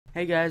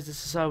Hey guys,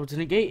 this is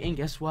tunic, and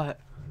guess what?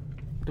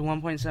 The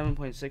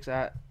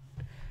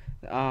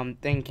 1.7.6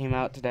 thing came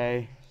out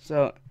today.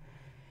 So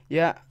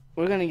yeah,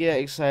 we're gonna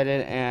get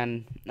excited,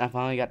 and I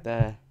finally got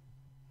the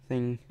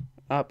thing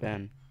up.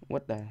 And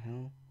what the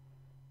hell?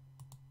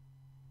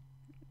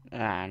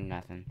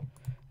 Nothing.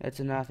 It's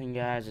a nothing,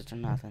 guys. It's a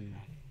nothing.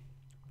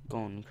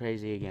 Going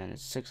crazy again.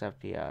 It's 6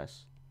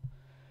 FPS.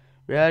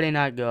 Really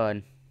not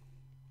good,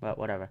 but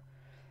whatever.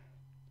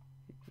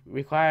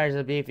 Requires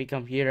a beefy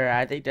computer.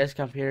 I think this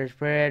computer is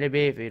pretty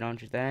beefy,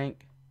 don't you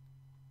think?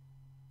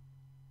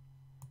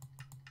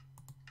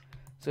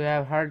 So we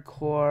have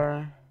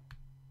hardcore,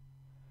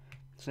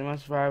 semi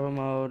survival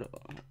mode,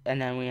 and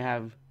then we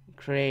have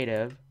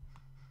creative,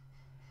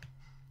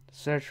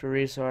 search for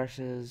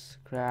resources,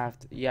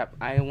 craft. Yep,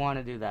 I want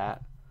to do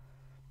that.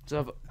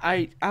 So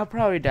I'll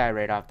probably die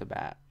right off the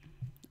bat.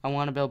 I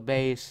want to build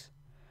base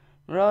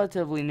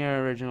relatively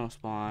near original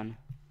spawn,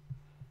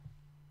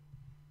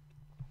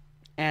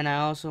 and I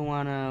also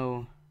want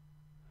to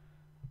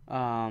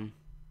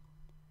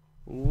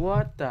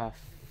what the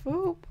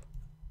foop?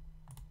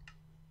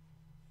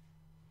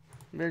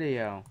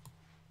 Video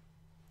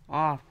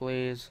off,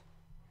 please.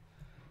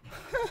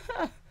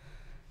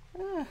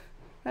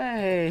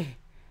 Hey,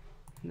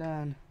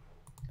 done.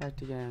 Back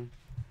to game.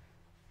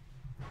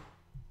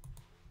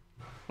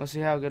 Let's see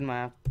how good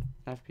my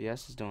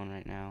FPS is doing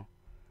right now.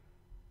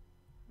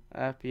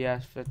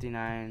 FPS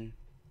 59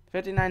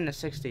 to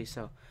 60.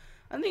 So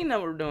I think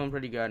that we're doing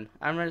pretty good.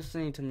 I'm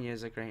listening to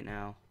music right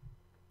now.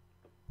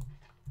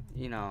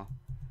 You know,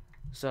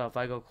 so if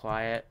I go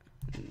quiet,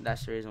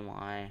 that's the reason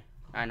why.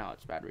 I know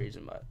it's a bad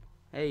reason, but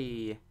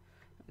hey,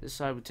 this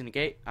is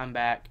Tunic. I'm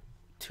back.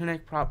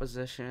 Tunic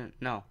proposition.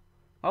 No,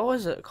 what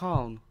was it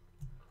called?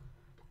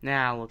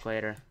 Nah, I'll look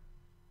later.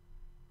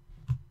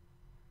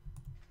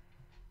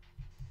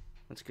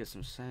 Let's get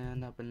some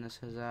sand up in this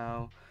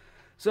hizzo.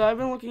 So I've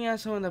been looking at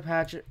some of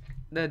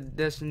the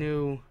this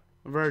new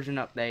version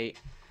update.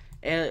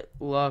 It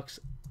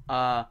looks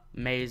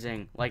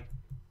amazing. Like,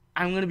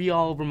 I'm gonna be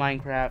all over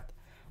Minecraft.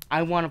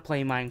 I want to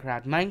play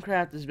Minecraft.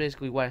 Minecraft is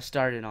basically what I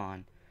started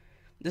on.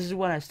 This is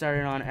what I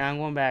started on, and I'm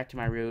going back to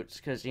my roots,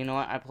 because you know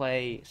what? I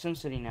play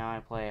SimCity now.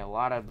 I play a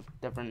lot of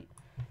different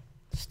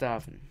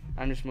stuff, and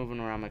I'm just moving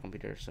around my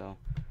computer, so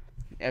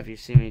if you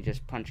see me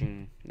just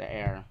punching the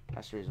air,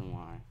 that's the reason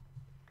why.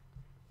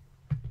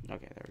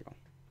 Okay, there we go.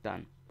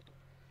 Done.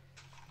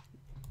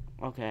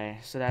 Okay,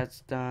 so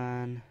that's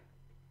done.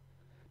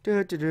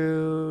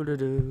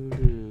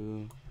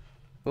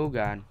 Oh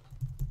god.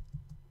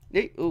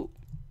 Hey, ooh.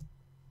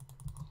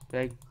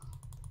 Big.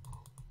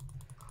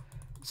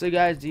 So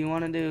guys, do you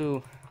want to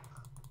do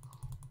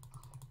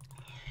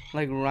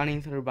like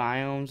running through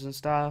biomes and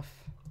stuff?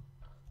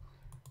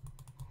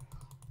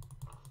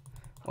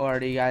 Or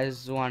do you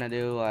guys want to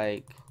do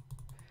like,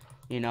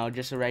 you know,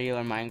 just a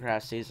regular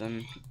Minecraft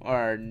season?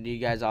 Or do you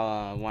guys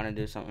all want to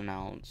do something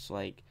else?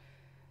 Like,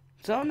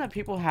 something that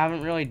people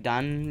haven't really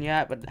done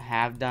yet, but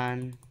have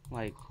done,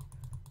 like,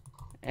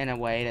 in a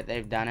way that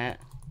they've done it.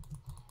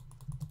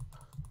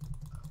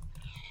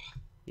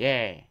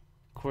 Yeah,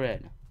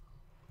 crit.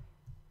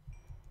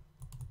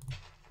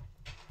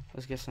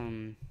 Let's get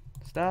some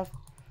stuff.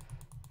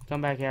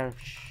 Come back here,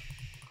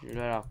 you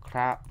little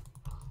crap.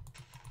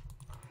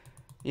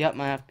 Yep,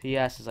 my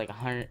FPS is like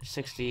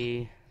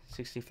 160,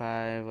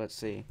 65, let's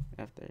see,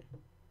 after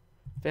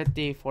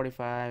 50,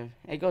 45.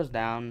 It goes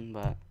down,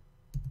 but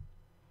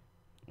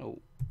oh,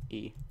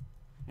 E.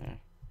 Yeah.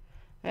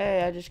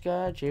 Hey, I just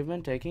got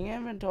achievement taking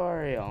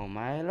inventory. Oh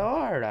my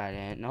lord, I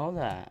didn't know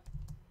that.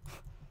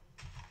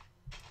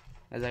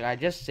 I was like, I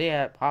just see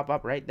it pop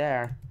up right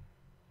there.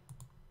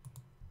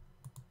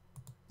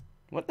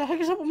 What the heck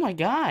is up with my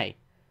guy?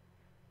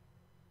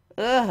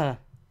 Ugh.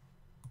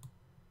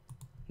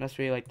 Must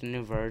be like the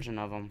new version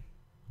of him.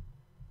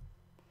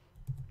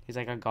 He's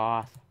like a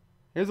goth.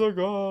 He's a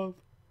goth.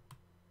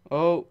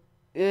 Oh,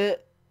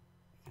 it.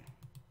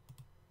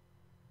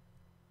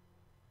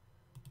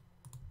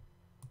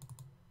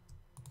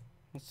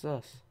 What's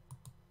this?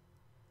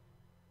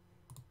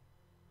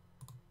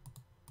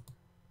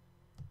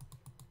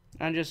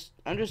 I'm just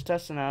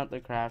testing out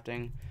the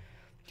crafting,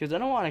 because I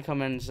don't want to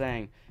come in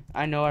saying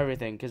I know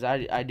everything, because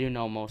I do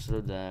know most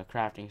of the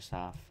crafting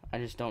stuff. I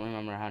just don't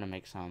remember how to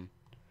make some.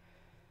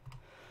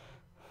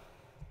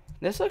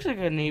 This looks like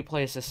a neat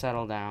place to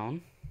settle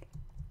down.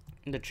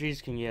 The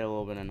trees can get a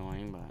little bit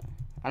annoying, but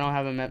I don't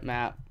have a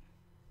map.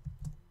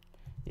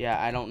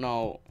 Yeah, I don't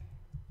know.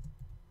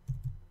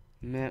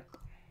 MIP.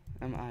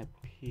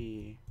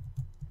 MIP.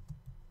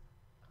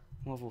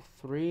 Level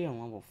 3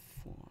 and level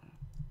 4.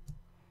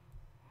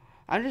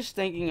 I'm just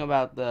thinking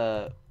about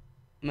the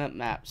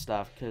map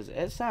stuff, because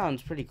it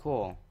sounds pretty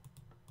cool.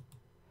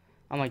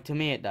 I'm like, to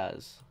me it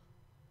does.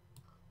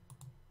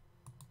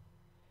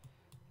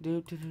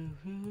 No.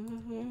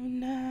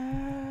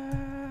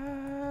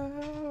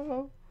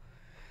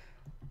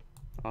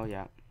 Oh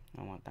yeah,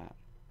 I want that.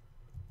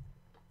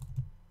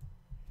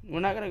 We're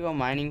not gonna go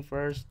mining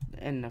first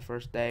in the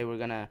first day. We're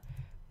gonna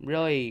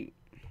really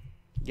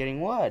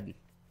getting wood.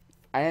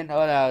 I didn't know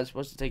that I was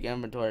supposed to take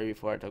inventory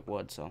before I took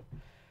wood, so.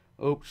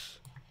 Oops.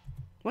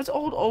 What's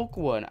old oak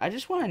wood? I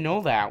just want to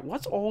know that.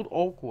 What's old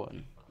oak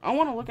wood? I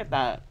want to look at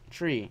that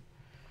tree.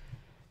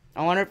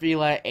 I wonder if you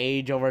let it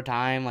age over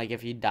time, like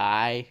if you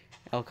die,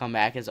 it'll come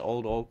back as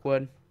old oak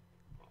wood.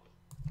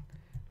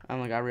 I'm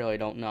like, I really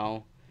don't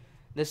know.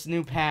 This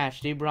new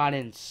patch, they brought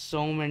in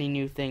so many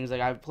new things.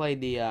 Like, I've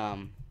played the,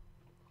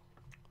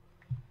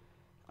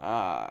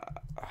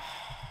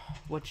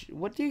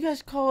 what do you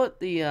guys call it?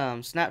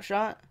 The,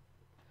 snapshot?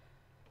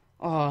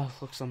 Oh,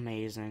 it looks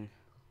amazing.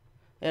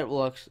 It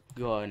looks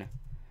good.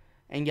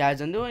 And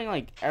guys, I'm doing,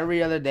 like,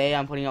 every other day,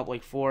 I'm putting up,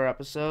 like, 4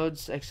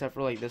 episodes, except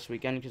for, like, this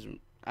weekend, because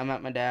I'm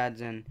at my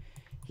dad's, and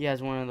he has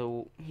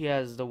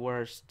the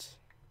worst,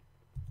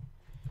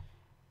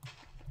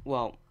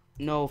 well,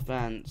 no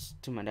offense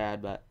to my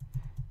dad, but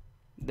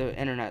the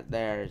internet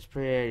there is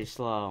pretty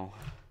slow,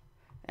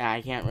 and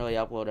I can't really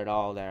upload at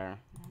all there,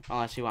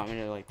 unless you want me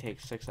to, like, take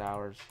 6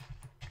 hours.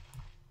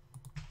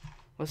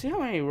 Let's see how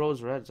many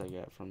rose reds I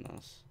get from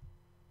this.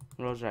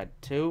 Rose red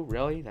 2,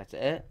 really? That's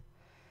it?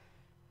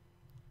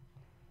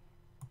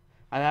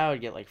 I thought I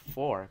would get like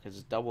 4, because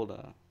it's double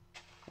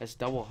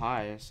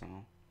high, so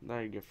I thought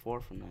I'd get 4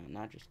 from that,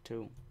 not just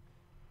 2.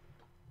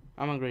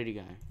 I'm a greedy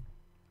guy.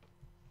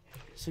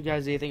 So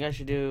guys, do you think I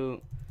should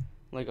do,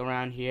 like,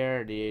 around here,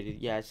 or do you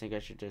guys think I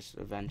should just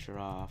venture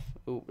off?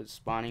 Ooh, it's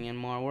spawning in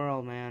more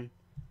world, man.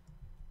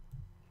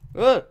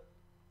 Ugh!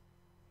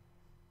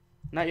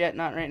 Not yet,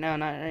 not right now,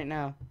 not right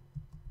now.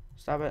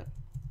 Stop it.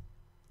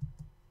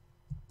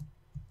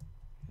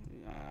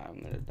 I'm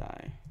gonna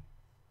die.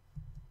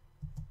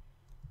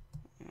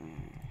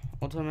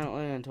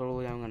 Ultimately and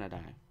totally, I'm gonna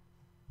die.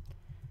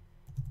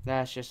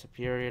 That's just a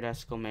period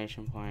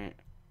exclamation point.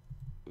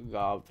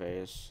 God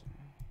face.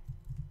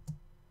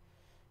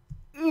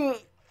 Ugh.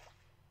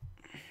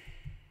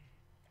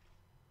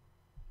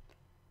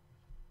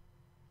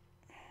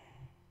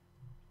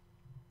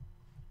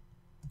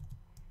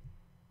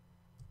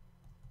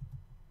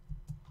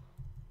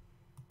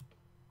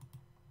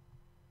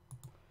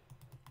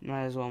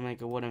 Might as well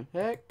make a wooden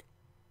pick.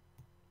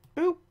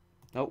 Boop.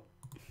 Nope.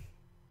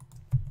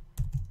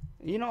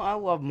 You know, I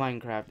love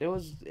Minecraft.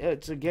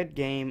 It's a good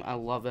game. I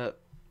love it.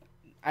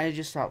 I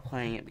just stopped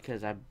playing it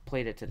because I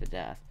played it to the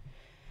death.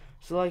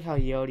 So like how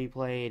Yodi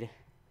played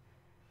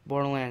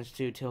Borderlands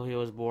 2 till he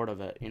was bored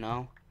of it, you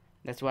know?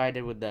 That's what I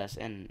did with this,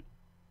 and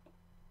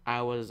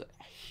I was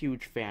a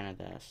huge fan of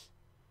this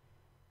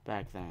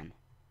back then.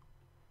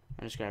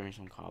 I'm just grabbing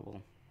some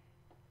cobble.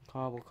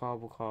 Cobble,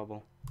 cobble,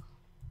 cobble.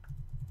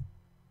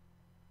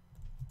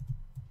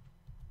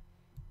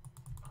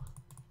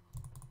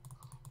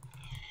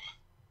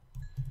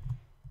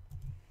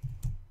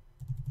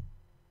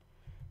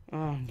 Oh,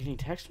 I'm getting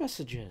text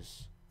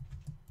messages.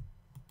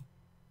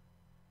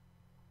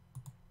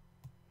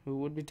 Who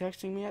would be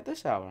texting me at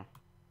this hour?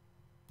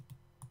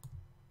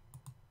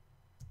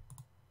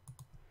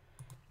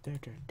 Dun,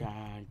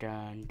 dun,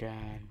 dun,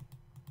 dun.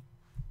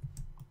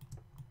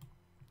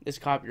 It's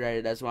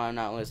copyrighted, that's why I'm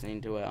not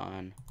listening to it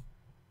on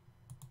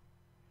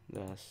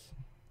this.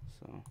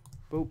 So,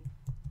 boop.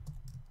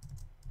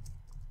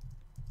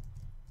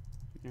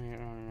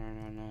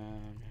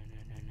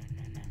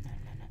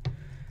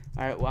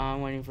 Alright, while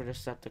I'm waiting for this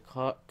stuff to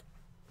cook,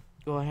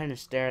 go ahead and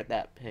stare at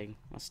that pig.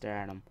 I'll stare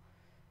at him.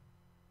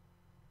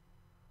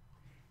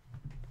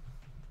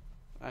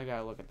 I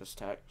gotta look at this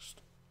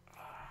text.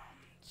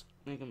 It's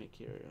making me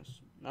curious.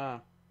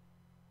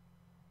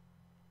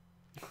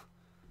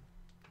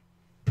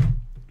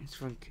 It's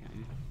from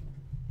Kim.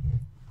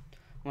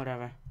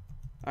 Whatever.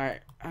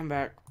 Alright, I'm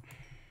back.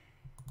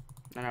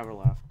 I never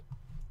left.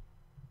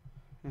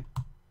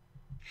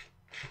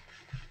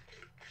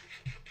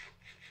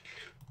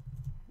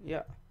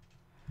 Yeah.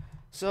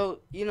 So,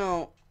 you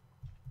know,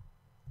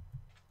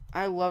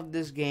 I love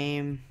this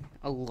game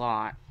a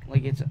lot.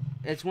 Like,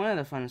 it's one of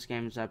the funnest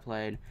games I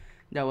played.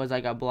 That was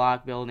like a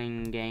block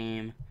building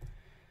game.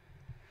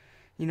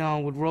 You know,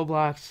 with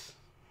Roblox,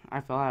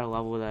 I fell out of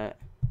love with it.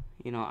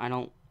 You know, I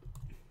don't...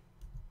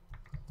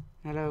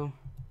 Hello.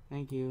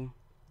 Thank you.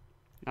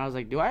 And I was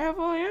like, do I have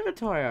all the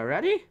inventory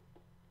already?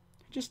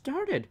 I just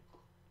started.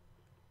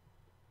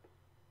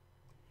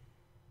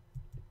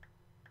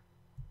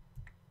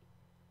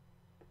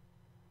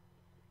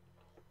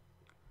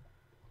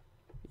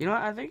 You know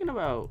what, I'm thinking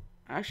about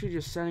actually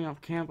just setting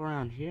up camp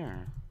around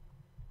here.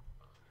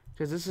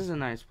 Because this is a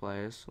nice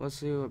place. Let's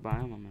see what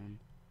biome I'm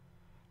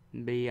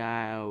in.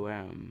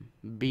 B-I-O-M.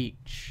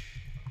 Beach.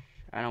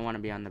 I don't want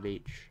to be on the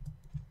beach.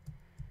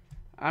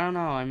 I don't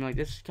know, I'm like,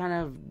 this is kind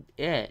of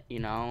it, you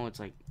know? It's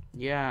like,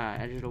 yeah,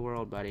 edge of the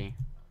world, buddy.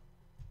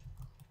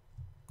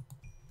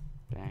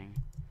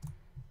 Bang.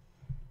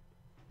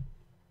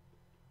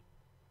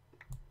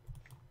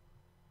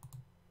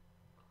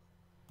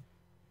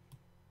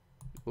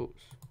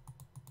 Oops.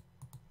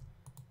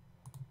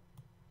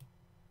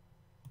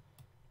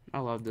 I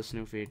love this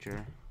new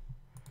feature.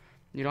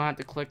 You don't have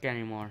to click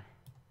anymore.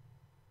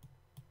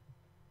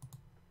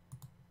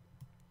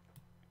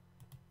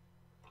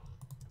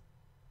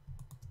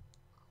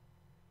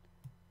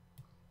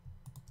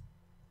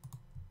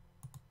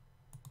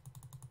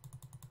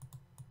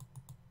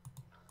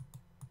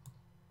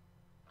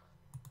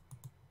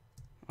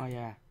 Oh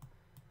yeah.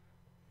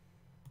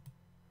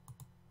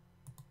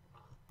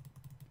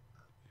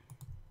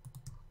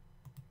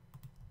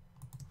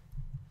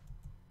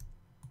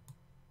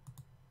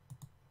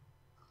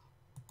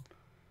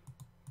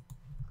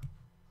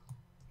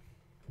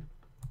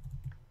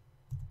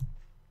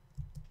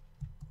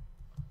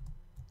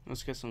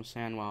 Let's get some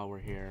sand while we're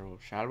here,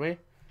 shall we?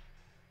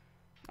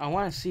 I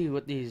want to see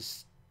what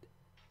these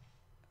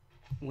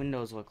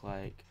windows look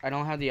like. I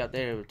don't have the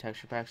updated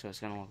texture pack, so it's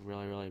gonna look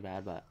really, really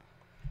bad, but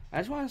I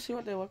just want to see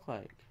what they look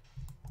like.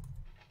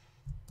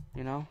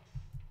 You know?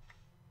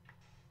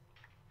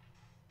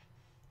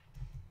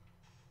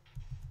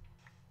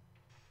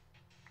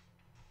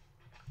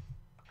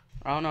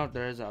 I don't know if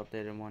there is an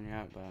updated one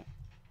yet, but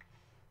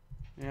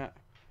yeah.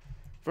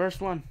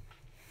 First one.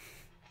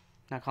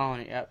 Not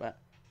calling it yet, but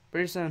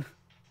pretty soon.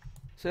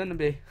 Soon to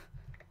be.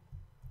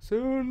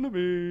 Soon to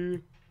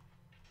be.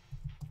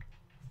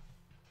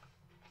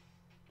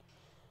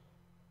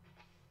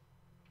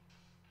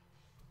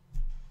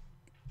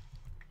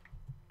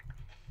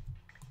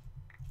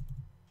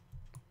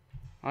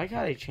 I like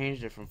how they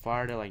changed it from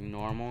far to like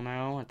normal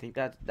now. I think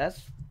I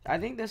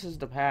think this is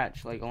the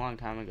patch like a long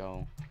time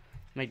ago.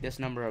 Like this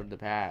number of the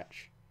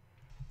patch.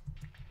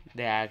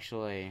 They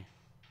actually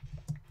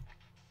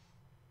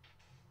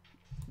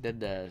did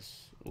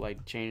this.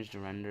 Like changed the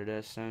render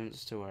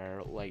distance to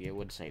where like it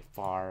would say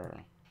far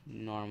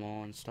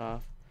normal and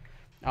stuff.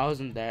 I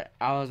wasn't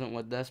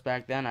with this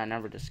back then. I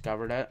never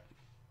discovered it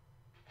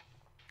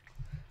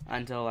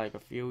until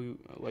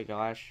like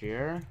last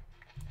year,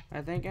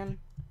 I thinking.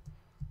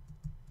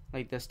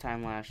 Like this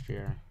time last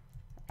year.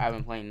 I've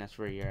been playing this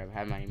for a year. I've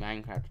had my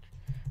Minecraft.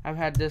 I've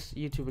had this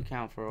YouTube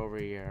account for over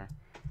a year,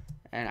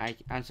 and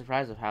I'm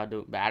surprised of how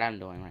bad I'm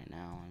doing right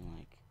now. I'm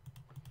like,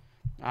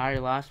 I already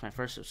lost my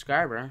first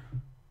subscriber.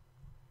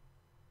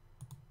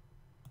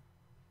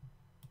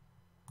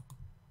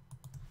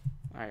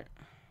 All right,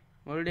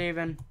 what it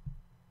even?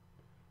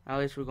 At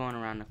least we're going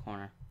around the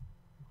corner.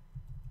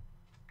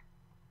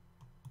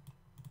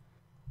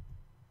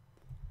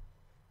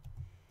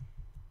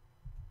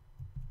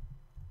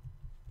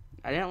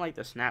 I didn't like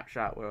the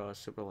snapshot where it was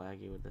super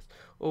laggy with this.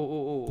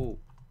 Oh.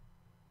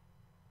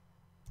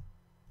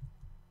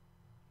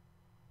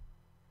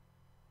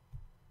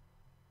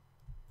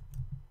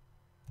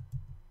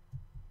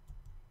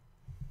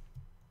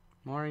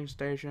 Mooring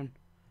station.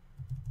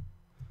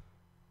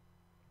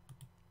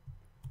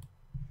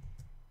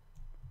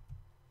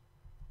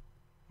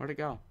 Where'd it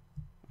go?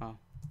 Oh.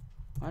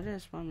 Why did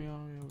it spawn me all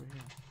the way over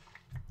here?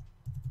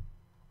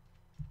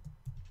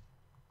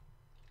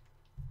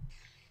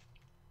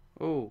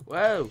 Oh,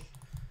 whoa!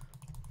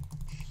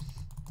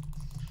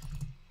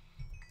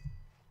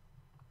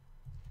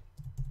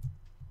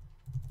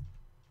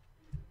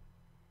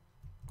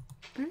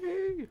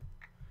 Hey.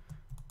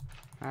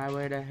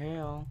 Highway to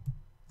hell.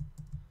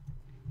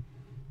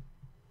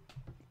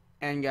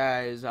 And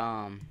guys,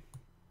 I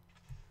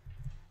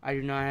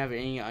do not have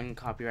any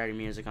uncopyrighted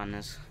music on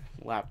this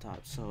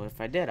laptop, so if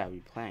I did, I'd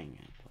be playing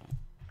it, but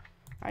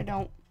I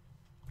don't.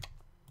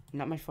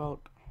 Not my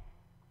fault.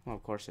 Well,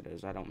 of course it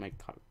is. I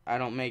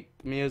don't make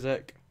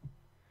music.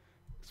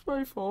 It's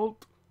my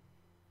fault.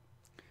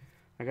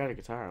 I got a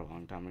guitar a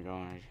long time ago,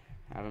 and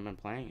I haven't been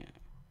playing it.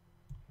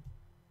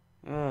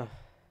 Ugh.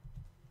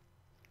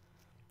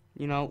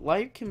 You know,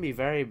 life can be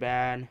very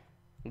bad.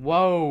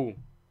 Whoa!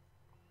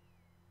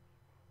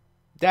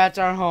 That's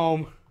our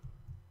home.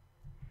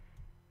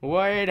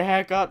 Way the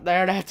heck up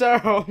there, that's our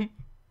home.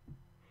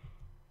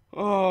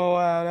 Oh,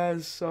 wow, that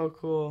is so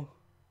cool.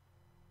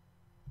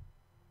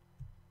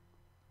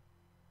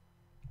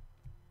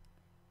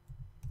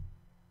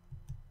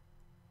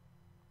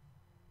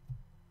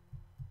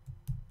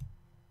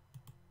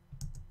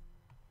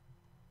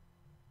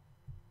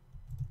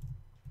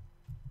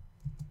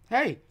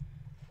 Hey!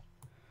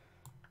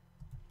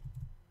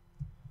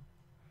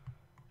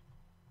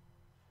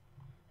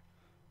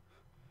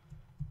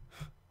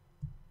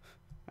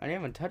 I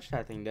didn't even touch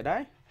that thing, did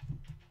I?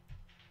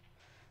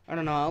 I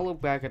don't know, I'll look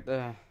back at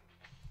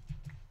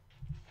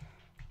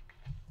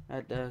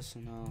this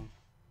and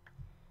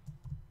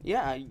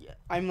yeah,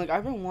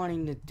 I've been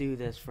wanting to do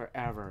this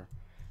forever.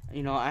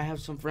 You know, I have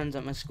some friends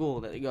at my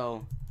school that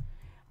go,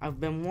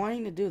 I've been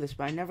wanting to do this,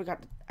 but I never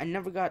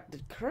got the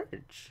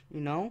courage,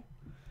 you know?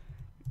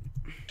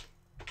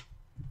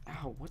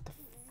 Ow, what the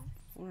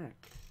frick?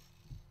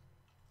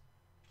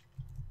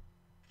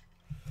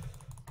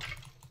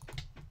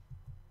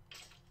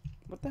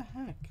 What the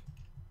heck?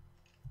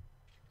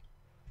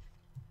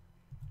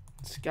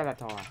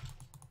 Skeletor.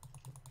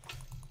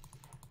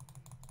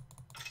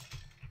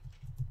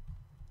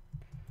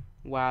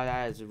 Wow,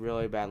 that is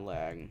really bad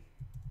lag.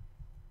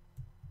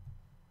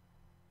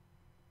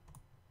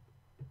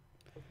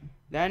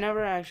 Did I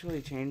never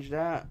actually change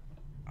that?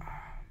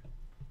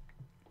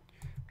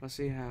 Let's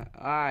see how.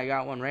 I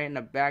got one right in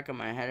the back of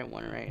my head and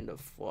one right in the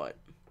foot.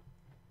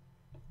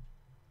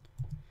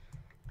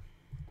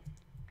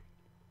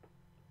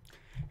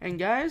 And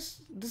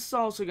guys, this is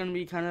also gonna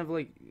be kind of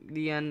like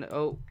the end.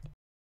 Oh,